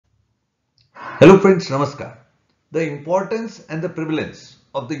Hello friends, Namaskar. The importance and the prevalence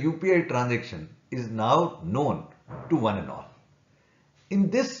of the UPI transaction is now known to one and all. In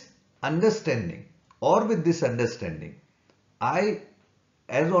this understanding or with this understanding, I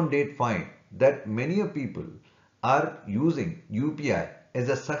as on date find that many people are using UPI as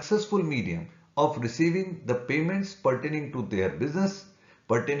a successful medium of receiving the payments pertaining to their business,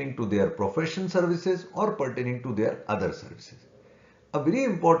 pertaining to their profession services or pertaining to their other services. A very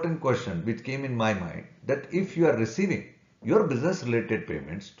important question which came in my mind that if you are receiving your business related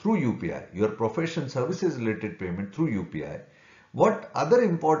payments through UPI, your profession services related payment through UPI, what other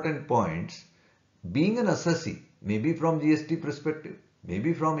important points being an assessee, maybe from GST perspective,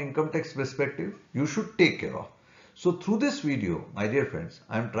 maybe from income tax perspective, you should take care of. So through this video, my dear friends,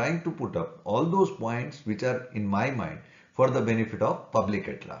 I am trying to put up all those points which are in my mind for the benefit of public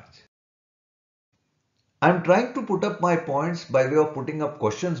at large. I'm trying to put up my points by way of putting up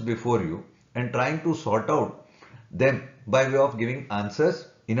questions before you and trying to sort out them by way of giving answers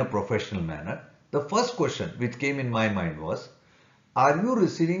in a professional manner. The first question which came in my mind was, are you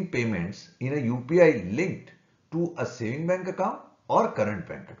receiving payments in a UPI linked to a saving bank account or current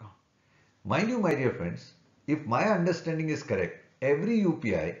bank account? Mind you, my dear friends, if my understanding is correct, every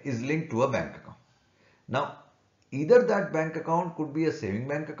UPI is linked to a bank account. Now, either that bank account could be a saving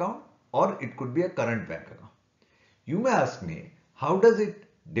bank account or it could be a current bank account. You may ask me, how does it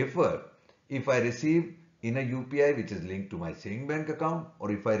differ if I receive in a UPI which is linked to my saving bank account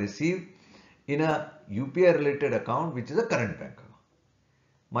or if I receive in a UPI related account which is a current bank account?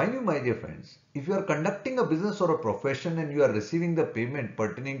 Mind you, my dear friends, if you are conducting a business or a profession and you are receiving the payment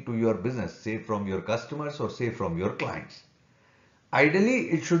pertaining to your business, say from your customers or say from your clients, ideally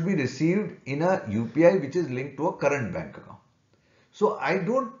it should be received in a UPI which is linked to a current bank account. So I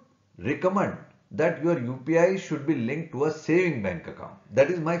don't recommend that your UPI should be linked to a saving bank account.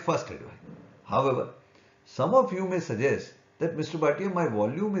 That is my first advice. However, some of you may suggest that Mr. Bhatia, my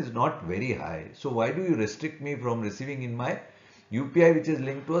volume is not very high. So why do you restrict me from receiving in my UPI which is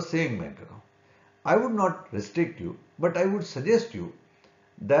linked to a saving bank account? I would not restrict you, but I would suggest you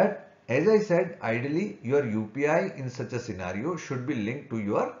that, as I said, ideally your UPI in such a scenario should be linked to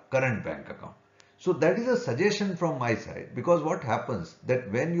your current bank account. So that is a suggestion from my side, because what happens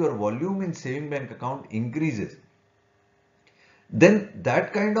that when your volume in saving bank account increases, then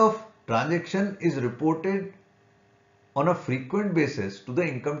that kind of transaction is reported on a frequent basis to the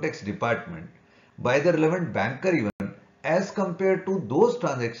income tax department by the relevant banker even, as compared to those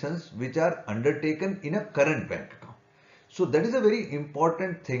transactions which are undertaken in a current bank account. So that is a very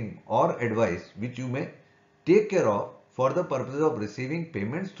important thing or advice which you may take care of for the purpose of receiving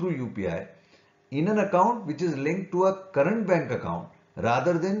payments through UPI in an account which is linked to a current bank account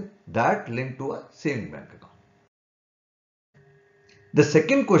rather than that linked to a saving bank account. The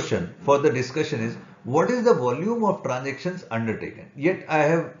second question for the discussion is, what is the volume of transactions undertaken? Yet I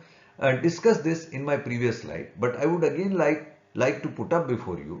have discussed this in my previous slide, but I would again like to put up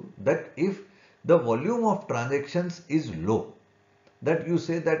before you that if the volume of transactions is low, that you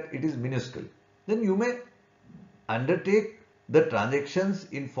say that it is minuscule, then you may undertake the transactions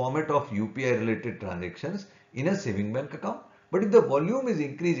in format of UPI related transactions in a saving bank account. But if the volume is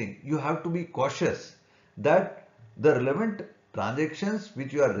increasing, you have to be cautious that the relevant transactions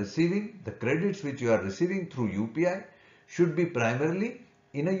which you are receiving, the credits which you are receiving through UPI should be primarily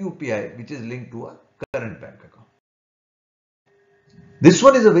in a UPI which is linked to a current bank account. This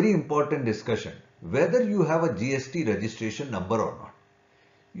one is a very important discussion, whether you have a GST registration number or not.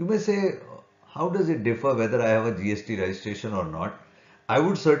 You may say, how does it differ whether I have a GST registration or not? I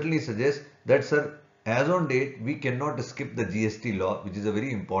would certainly suggest that, sir, as on date, we cannot skip the GST law, which is a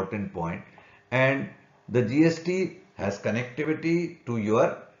very important point. And the GST has connectivity to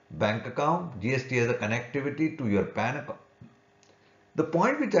your bank account. GST has a connectivity to your PAN account. The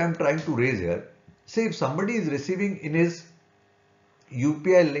point which I am trying to raise here, say if somebody is receiving in his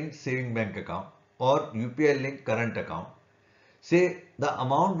UPI linked saving bank account or UPI linked current account, say the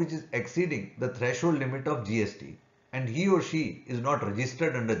amount which is exceeding the threshold limit of GST and he or she is not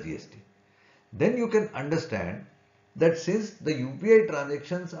registered under GST, then you can understand that since the UPI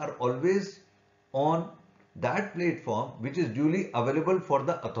transactions are always on that platform which is duly available for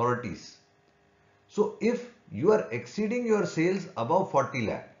the authorities. So if you are exceeding your sales above 40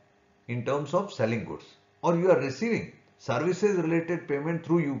 lakh in terms of selling goods, or you are receiving services related payment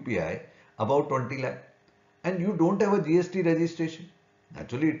through UPI about 20 lakh, and you don't have a GST registration,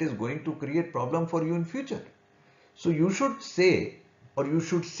 naturally it is going to create problem for you in future. So you should say, or you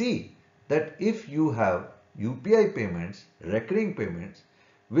should see that if you have UPI payments, recurring payments,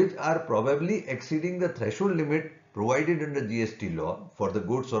 which are probably exceeding the threshold limit provided under GST law for the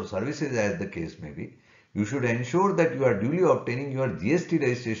goods or services as the case may be, you should ensure that you are duly obtaining your GST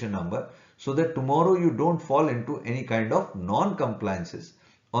registration number so that tomorrow you don't fall into any kind of non-compliances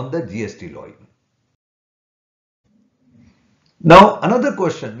on the GST law. Now, another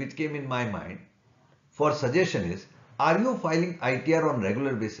question which came in my mind for suggestion is, are you filing ITR on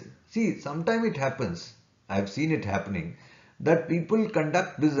regular basis? See, sometimes it happens, I've seen it happening, that people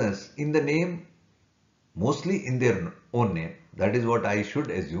conduct business in the name, mostly in their own name. That is what I should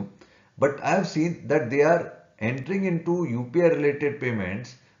assume. But I have seen that they are entering into UPI related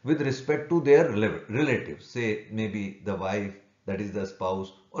payments with respect to their relatives, say maybe the wife, that is the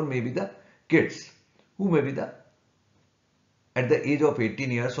spouse, or maybe the kids, who may be at the age of 18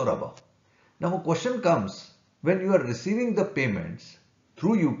 years or above. Now a question comes, when you are receiving the payments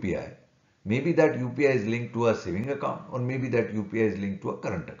through UPI, maybe that UPI is linked to a saving account or maybe that UPI is linked to a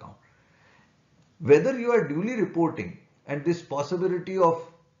current account. Whether you are duly reporting and this possibility of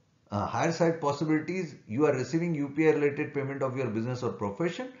higher side possibilities, you are receiving UPI related payment of your business or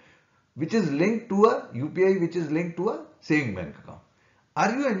profession, which is linked to a UPI, which is linked to a saving bank account.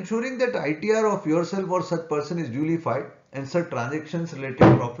 Are you ensuring that ITR of yourself or such person is duly filed and such transactions related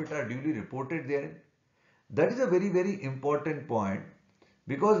profit are duly reported therein? That is a very, very important point,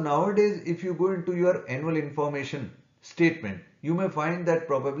 because nowadays if you go into your annual information statement, you may find that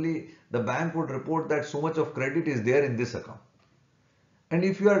probably the bank would report that so much of credit is there in this account. And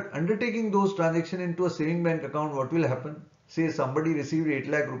if you are undertaking those transactions into a saving bank account, what will happen? Say somebody received 8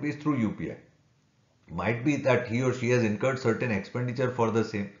 lakh rupees through UPI. Might be that he or she has incurred certain expenditure for the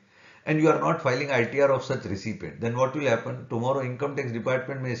same, and you are not filing ITR of such recipient. Then what will happen? Tomorrow income tax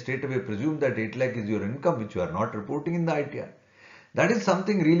department may straight away presume that 8 lakh is your income which you are not reporting in the ITR. That is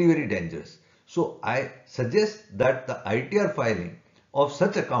something really very dangerous. So I suggest that the ITR filing of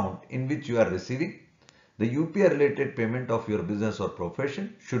such account in which you are receiving the UPI related payment of your business or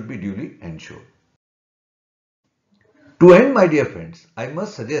profession should be duly ensured. To end, my dear friends, I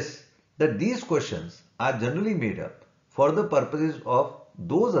must suggest that these questions are generally made up for the purposes of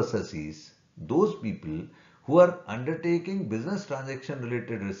those assessees, those people who are undertaking business transaction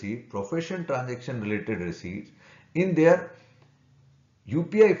related receipt, profession transaction related receipts in their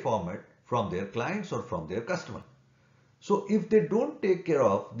UPI format from their clients or from their customer. So if they don't take care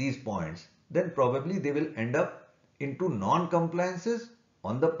of these points, then probably they will end up into non-compliances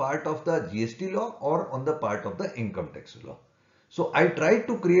on the part of the GST law or on the part of the income tax law. So I tried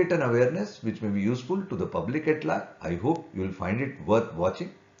to create an awareness which may be useful to the public at large. I hope you will find it worth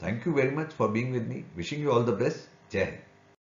watching. Thank you very much for being with me. Wishing you all the best. Jai Hind.